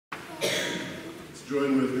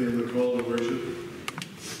Join with me in the call to worship.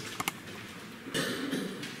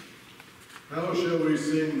 How shall we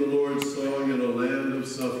sing the Lord's song in a land of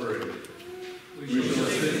suffering? We shall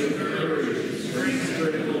sing with courage and strength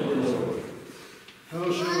of the Lord. How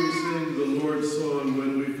shall we sing the Lord's song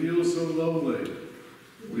when we feel so lonely?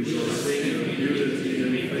 We shall sing of unity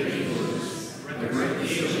and faithfulness, of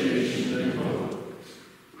reconciliation and hope.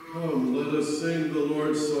 Come, let us sing the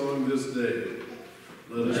Lord's song this day.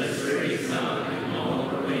 Let us praise God in all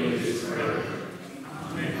our ways forever.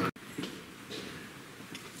 Amen.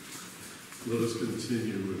 Let us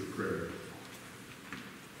continue with prayer.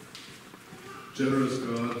 Generous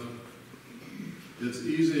God, it's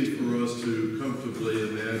easy for us to comfortably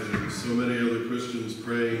imagine so many other Christians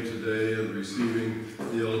praying today and receiving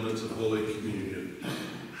the elements of Holy Communion.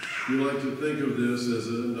 We like to think of this as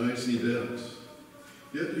a nice event.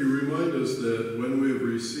 Yet you remind us that when we have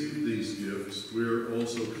received these gifts, we are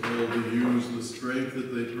also called to use the strength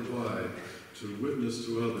that they provide to witness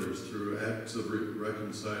to others through acts of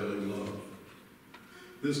reconciling love.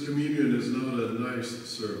 This communion is not a nice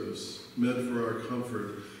service meant for our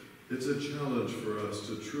comfort. It's a challenge for us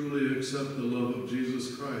to truly accept the love of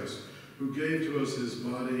Jesus Christ, who gave to us his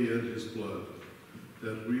body and his blood,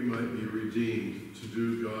 that we might be redeemed to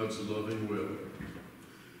do God's loving will.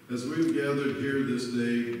 As we've gathered here this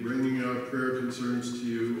day, bringing our prayer concerns to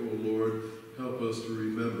you, O Lord, help us to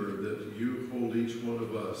remember that you hold each one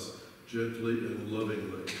of us gently and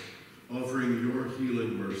lovingly, offering your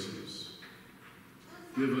healing mercies.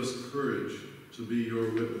 Give us courage to be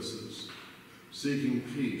your witnesses, seeking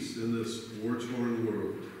peace in this war-torn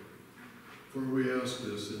world. For we ask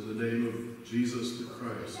this in the name of Jesus the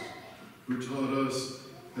Christ, who taught us,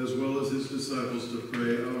 as well as his disciples, to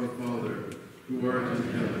pray, Our Father, who art in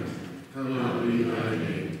heaven, hallowed be thy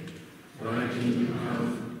name. Thy kingdom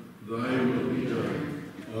come, thy will be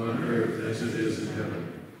done, on earth as it is in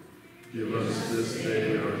heaven. Give us this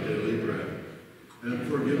day our daily bread, and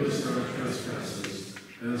forgive us our trespasses,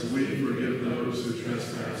 as we forgive those who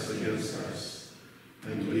trespass against us.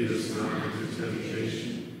 And lead us not into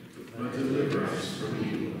temptation, but deliver us from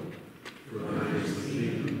evil. For thine is the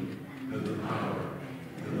kingdom, and the power,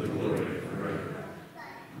 and the glory forever.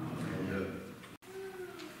 Amen.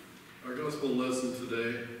 Our gospel lesson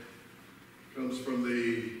today comes from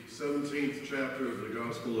the 17th chapter of the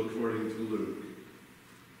Gospel according to Luke.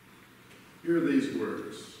 Hear these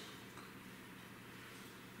words.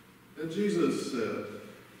 And Jesus said,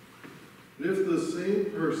 if the same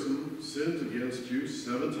person sins against you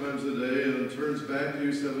 7 times a day and turns back to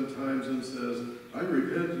you 7 times and says, I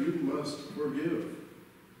repent, you must forgive.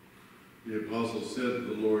 The apostle said to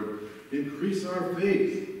the Lord, increase our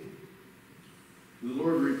faith. The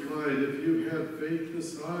Lord replied, if you had faith the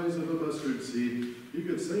size of a mustard seed, you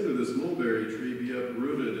could say to this mulberry tree, be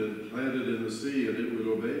uprooted and planted in the sea, and it would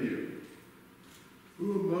obey you.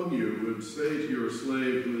 Who among you would say to your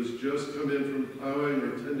slave who has just come in from plowing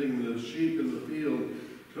or tending the sheep in the field,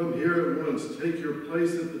 come here at once, take your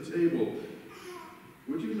place at the table?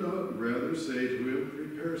 Would you not rather say to him,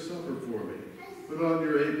 prepare supper for me, put on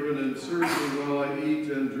your apron and serve me while I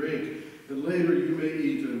eat and drink, and later you may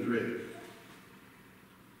eat and drink?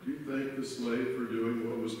 Do you thank the slave for doing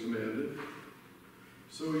what was commanded?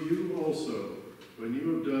 So you also, when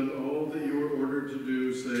you have done all that you were ordered to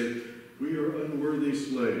do, say, we are unworthy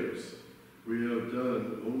slaves. We have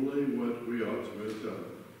done only what we ought to have done.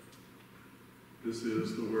 This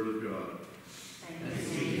is the word of God. Thanks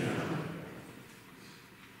be to God.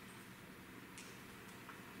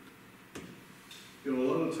 You know, a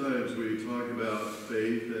lot of times we talk about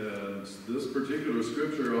faith, and this particular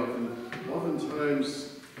scripture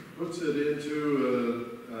oftentimes puts it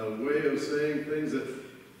into a way of saying things that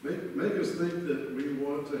make us think that we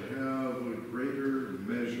want to have a greater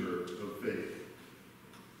measure of faith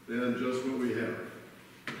than just what we have.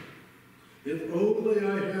 If only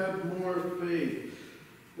I had more faith.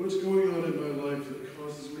 What's going on in my life that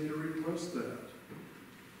causes me to request that?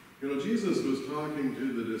 You know, Jesus was talking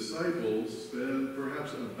to the disciples and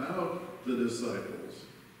perhaps about the disciples.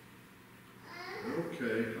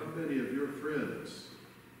 Okay, how many of your friends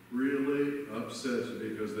really upset you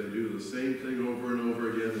because they do the same thing over and over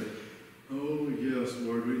again? Oh yes,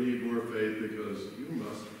 Lord, we need more faith because you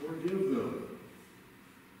must forgive them.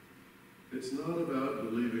 It's not about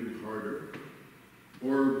believing harder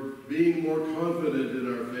or being more confident in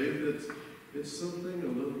our faith. It's something a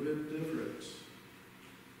little bit different.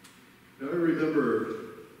 Now, I remember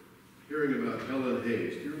hearing about Helen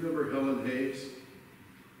Hayes. Do you remember Helen Hayes?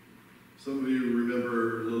 Some of you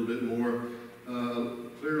remember a little bit more.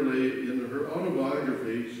 Clearly, in her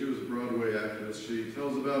autobiography, she was a Broadway actress. She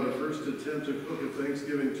tells about her first attempt to cook a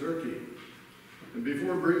Thanksgiving turkey. And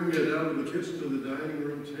before bringing it out of the kitchen to the dining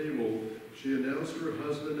room table, she announced her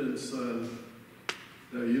husband and son,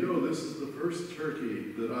 "Now, you know, this is the first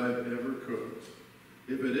turkey that I've ever cooked.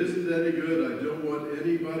 If it isn't any good, I don't want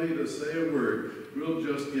anybody to say a word. We'll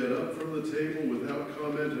just get up from the table without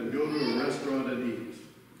comment and go to a restaurant and eat."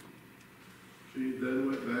 She then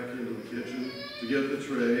went back into the kitchen to get the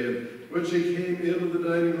tray, and when she came into the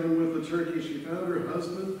dining room with the turkey, she found her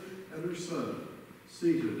husband and her son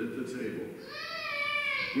seated at the table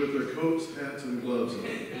with their coats, hats, and gloves on,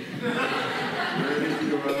 ready to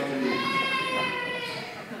go out to eat.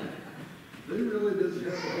 They really didn't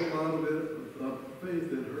have a whole lot of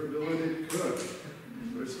faith in her ability to cook,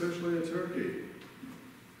 especially a turkey.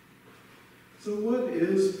 So what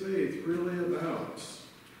is faith really about?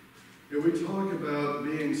 We talk about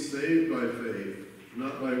being saved by faith,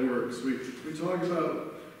 not by works. We talk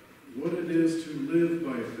about what it is to live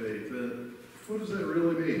by faith, and what does that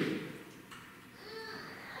really mean?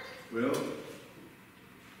 Well,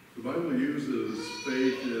 the Bible uses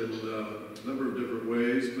faith in a number of different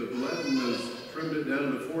ways, but Latin has trimmed it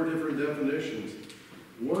down to 4 different definitions.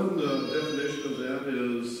 One definition of that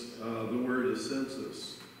is the word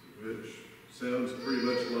assensus, which sounds pretty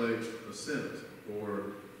much like assent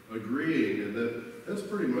or agreeing, and that's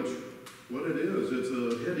pretty much what it is. It's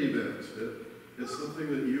a head event. It's something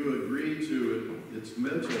that you agree to. It's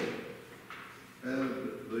mental.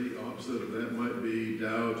 And the opposite of that might be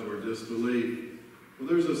doubt or disbelief. Well,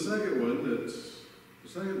 there's a second one that's the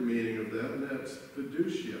second meaning of that, and that's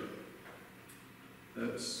fiducia.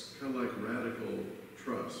 That's kind of like radical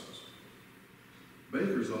trust.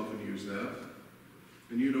 Bankers often use that.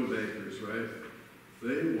 And you know bankers, right?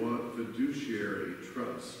 They want fiduciary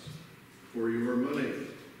trust for your money.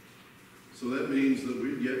 So that means that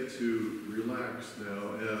we get to relax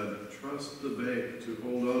now and trust the bank to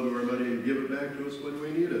hold on to our money and give it back to us when we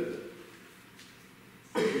need it.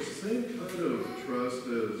 It's the same kind of trust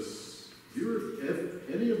as, have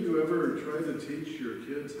any of you ever tried to teach your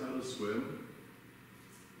kids how to swim?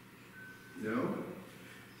 No?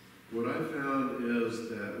 What I found is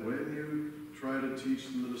that when you try to teach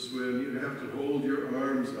them to swim, you have to hold your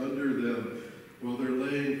arms under them while they're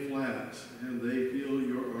laying flat, and they feel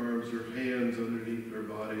your arms or hands underneath their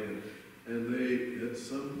body, and they, at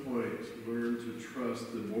some point, learn to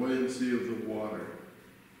trust the buoyancy of the water.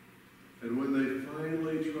 And when they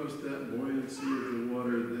finally trust that buoyancy of the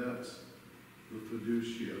water, that's the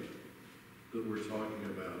fiducia that we're talking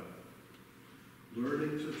about.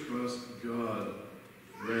 Learning to trust God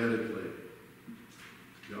radically.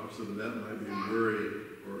 The opposite of that might be worry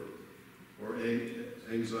or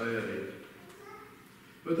anxiety.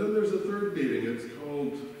 But then there's a third meaning. It's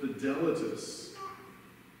called fidelitas.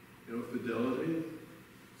 You know, fidelity,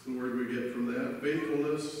 it's the word we get from that.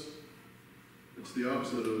 Faithfulness, it's the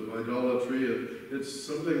opposite of idolatry. It's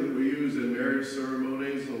something that we use in marriage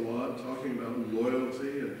ceremonies a lot, talking about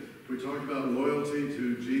loyalty. And we talk about loyalty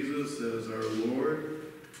to Jesus as our Lord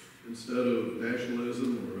instead of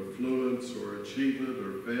nationalism or affluence or achievement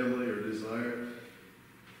or family or desire.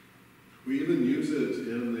 We even use it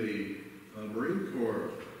in the Marine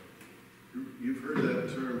Corps. You've heard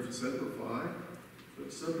that term, Semper Fi,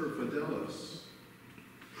 but Semper Fidelis.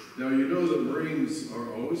 Now you know that Marines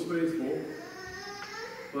are always faithful,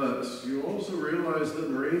 but you also realize that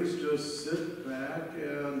Marines just sit back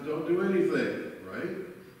and don't do anything, right?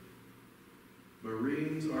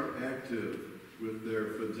 Marines are active with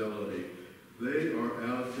their fidelity. They are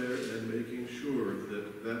out there and making sure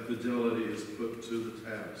that that fidelity is put to the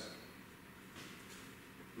task.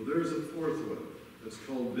 Well, there's a fourth one. It's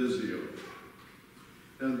called visio.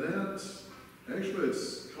 And that's, actually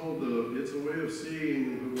it's called it's a way of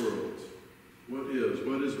seeing the world.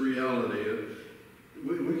 What is reality?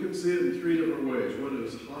 We can see it in 3 different ways. One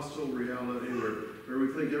is hostile reality, where we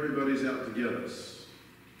think everybody's out to get us.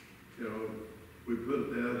 You know, we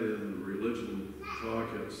put that in religion talk.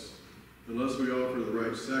 It's, unless we offer the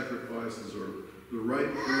right sacrifices or the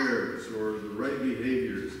right prayers or the right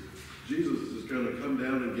behaviors, Jesus is going to come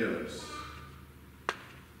down and get us.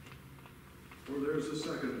 Or there's a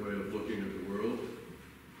second way of looking at the world.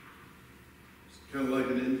 It's kind of like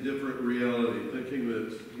an indifferent reality, thinking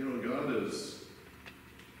that, you know, God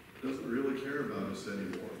doesn't really care about us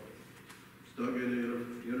anymore. He's not going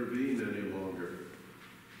to intervene any longer.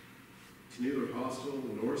 It's neither hostile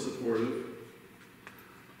nor supportive,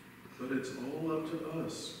 but it's all up to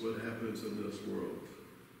us what happens in this world.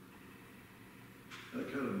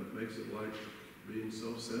 That kind of makes it like being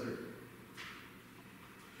self-centered.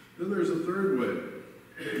 Then there's a third way,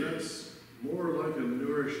 and that's more like a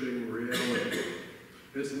nourishing reality.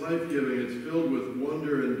 It's life-giving, it's filled with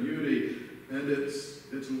wonder and beauty, and it's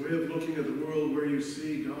It's a way of looking at the world where you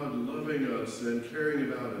see God loving us and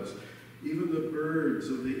caring about us. Even the birds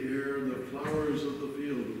of the air and the flowers of the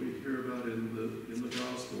field that we hear about in the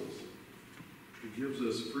Gospels. He gives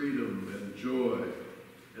us freedom and joy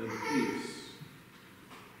and peace.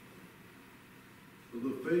 So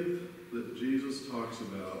the faith that Jesus talks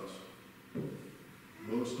about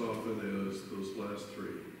most often is those last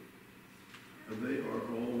three. And they are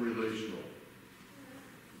all relational.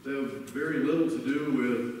 They have very little to do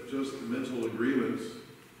with just mental agreements.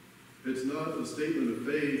 It's not a statement of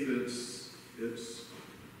faith, it's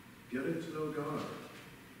getting to know God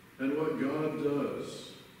and what God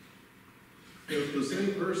does. If the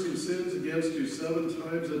same person sins against you 7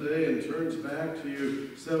 times a day and turns back to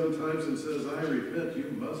you 7 times and says, I repent,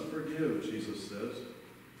 you must forgive, Jesus says.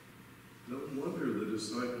 No wonder the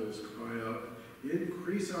disciples cry out,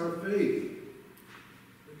 increase our faith.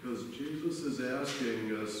 Because Jesus is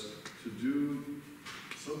asking us to do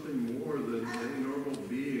something more than any normal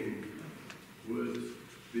being would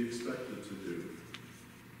be expected to do.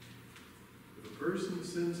 If a person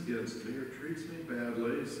sins against me or treats me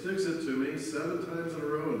badly, sticks it to me 7 times in a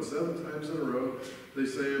row and 7 times in a row, they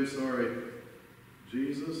say, I'm sorry.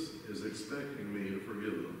 Jesus is expecting me to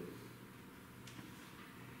forgive them.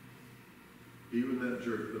 Even that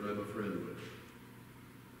jerk that I'm a friend with.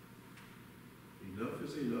 Enough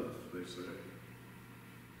is enough, they say.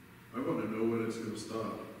 I want to know when it's going to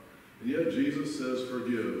stop. And yet Jesus says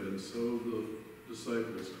forgive, and so the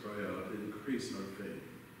disciples cry out, increase our faith.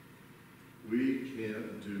 We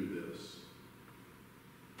can't do this.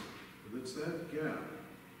 And it's that gap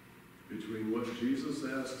between what Jesus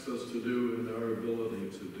asks us to do and our ability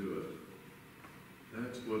to do it.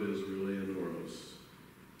 That's what is really enormous.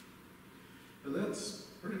 And that's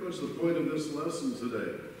pretty much the point of this lesson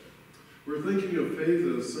today. We're thinking of faith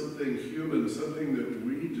as something human, something that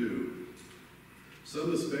we do.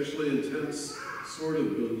 Some especially intense sort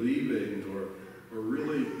of believing or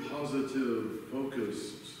really positive,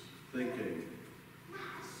 focused thinking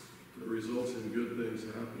that results in good things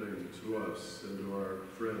happening to us and to our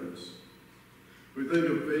friends. We think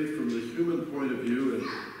of faith from the human point of view,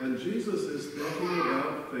 and Jesus is thinking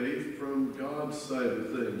about faith from God's side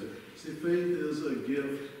of things. See, faith is a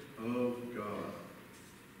gift of God.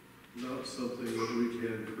 Not something that we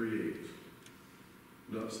can create.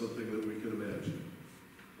 Not something that we can imagine.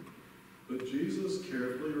 But Jesus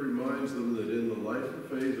carefully reminds them that in the life of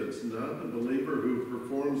faith, it's not the believer who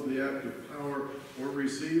performs the act of power or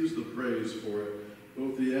receives the praise for it.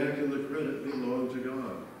 Both the act and the credit belong to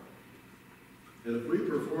God. And if we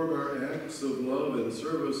perform our acts of love and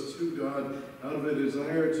service to God out of a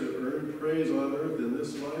desire to earn praise on earth in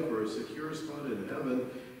this life or a secure spot in heaven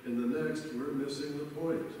in the next, we're missing the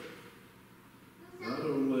point. Not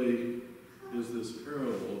only is this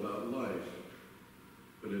parable about life,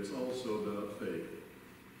 but it's also about faith.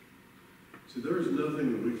 See, there is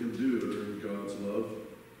nothing that we can do to earn God's love.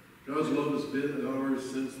 God's love has been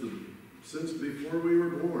ours since before we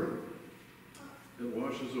were born. It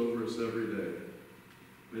washes over us every day.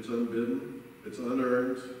 It's unbidden, it's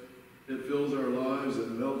unearned, it fills our lives,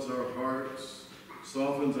 it melts our hearts,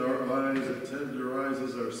 softens our eyes, it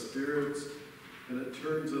tenderizes our spirits, and it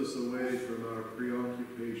turns us away from our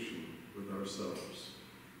preoccupation with ourselves.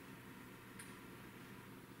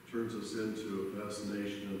 It turns us into a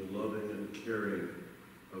fascination of loving and caring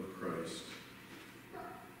of Christ.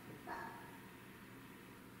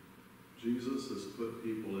 Jesus has put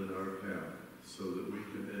people in our path so that we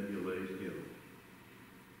can emulate him.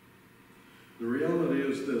 The reality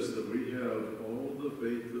is this, that we have all the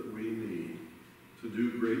faith that we need to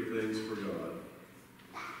do great things for God.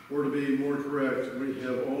 Or to be more correct, we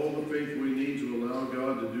have all the faith we need to allow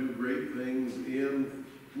God to do great things in,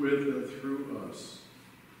 with, and through us.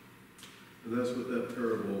 And that's what that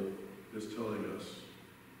parable is telling us.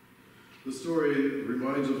 The story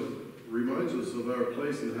reminds us of our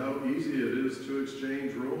place and how easy it is to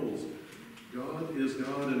exchange roles. God is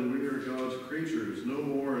God and we are God's creatures, no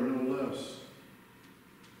more and no less.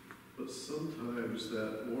 But sometimes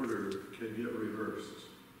that order can get reversed.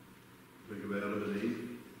 Think of Adam and Eve.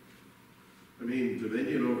 I mean,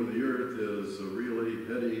 dominion over the earth is a really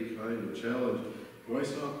heady kind of challenge. Why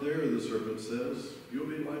stop there, the serpent says? You'll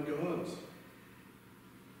be like gods.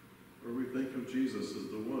 Or we think of Jesus as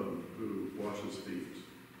the one who washes feet,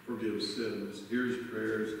 forgives sins, hears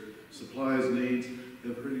prayers, supplies needs,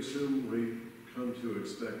 and pretty soon we come to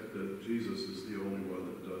expect that Jesus is the only one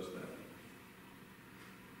that does that.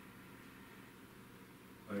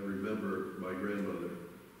 I remember my grandmother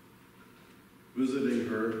visiting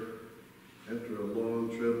her after a long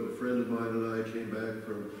trip. A friend of mine and I came back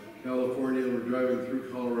from California and we're driving through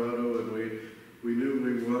Colorado, and we we knew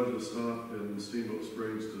we wanted to stop in Steamboat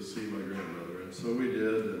Springs to see my grandmother, and so we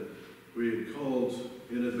did. And we had called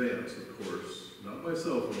in advance, of course, not by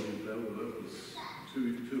cell phone, that was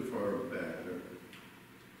too far back there.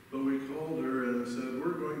 But we called her and said,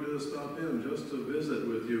 we're going to stop in just to visit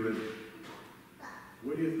with you. And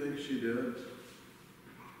what do you think she did?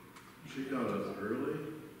 She got up early.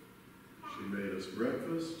 She made us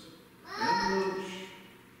breakfast and lunch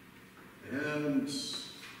and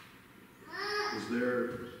was there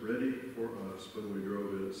ready for us when we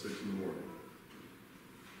drove in at 6 in the morning.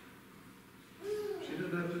 She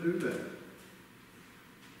didn't have to do that.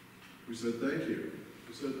 We said, thank you.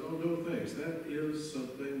 She said, oh, no, thanks. That is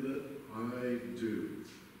something that I do.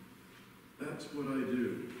 That's what I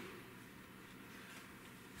do.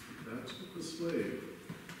 That's what the slave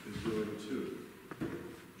is doing too.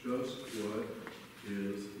 Just what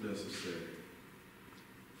is necessary.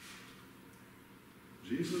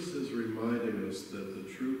 Jesus is reminding us that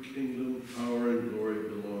the true kingdom, power, and glory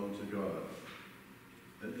belong to God.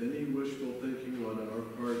 And any wishful thinking on our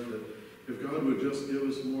part that if God would just give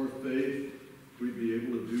us more faith, we'd be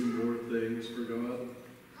able to do more things for God,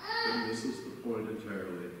 then this is the point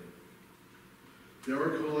entirely.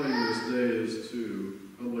 Our calling this day is to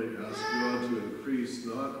humbly ask God to increase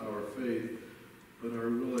not our faith, but our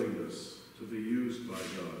willingness to be used by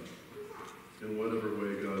God in whatever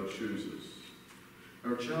way God chooses.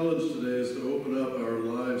 Our challenge today is to open up our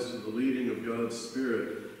lives to the leading of God's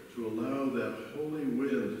Spirit, to allow that holy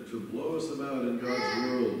wind to blow us about in God's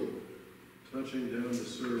world, touching down to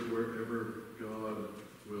serve wherever God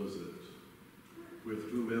wills it, with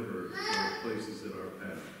whomever God places in our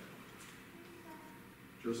path,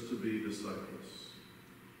 just to be disciples.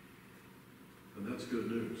 And that's good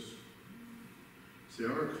news. See,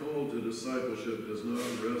 our call to discipleship does not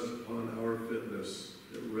rest upon our fitness.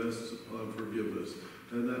 It rests upon forgiveness.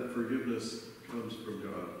 And that forgiveness comes from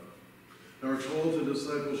God. Our call to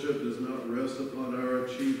discipleship does not rest upon our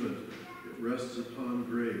achievement. It rests upon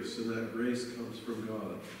grace, and that grace comes from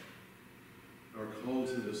God. Our call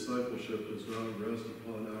to discipleship does not rest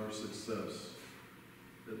upon our success.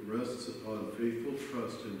 It rests upon faithful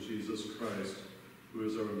trust in Jesus Christ, who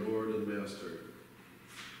is our Lord and Master.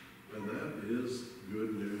 And that is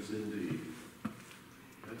good news indeed.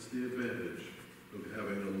 That's the advantage of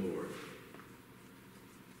having a Lord.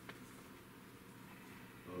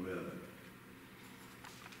 Amen.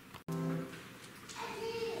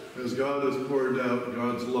 As God has poured out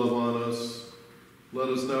God's love on us, let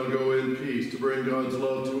us now go in peace to bring God's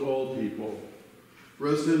love to all people.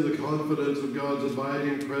 Rest in the confidence of God's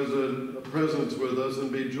abiding presence with us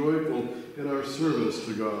and be joyful in our service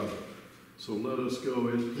to God. So let us go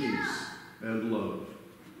in peace and love.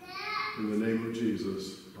 In the name of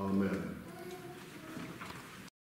Jesus, amen.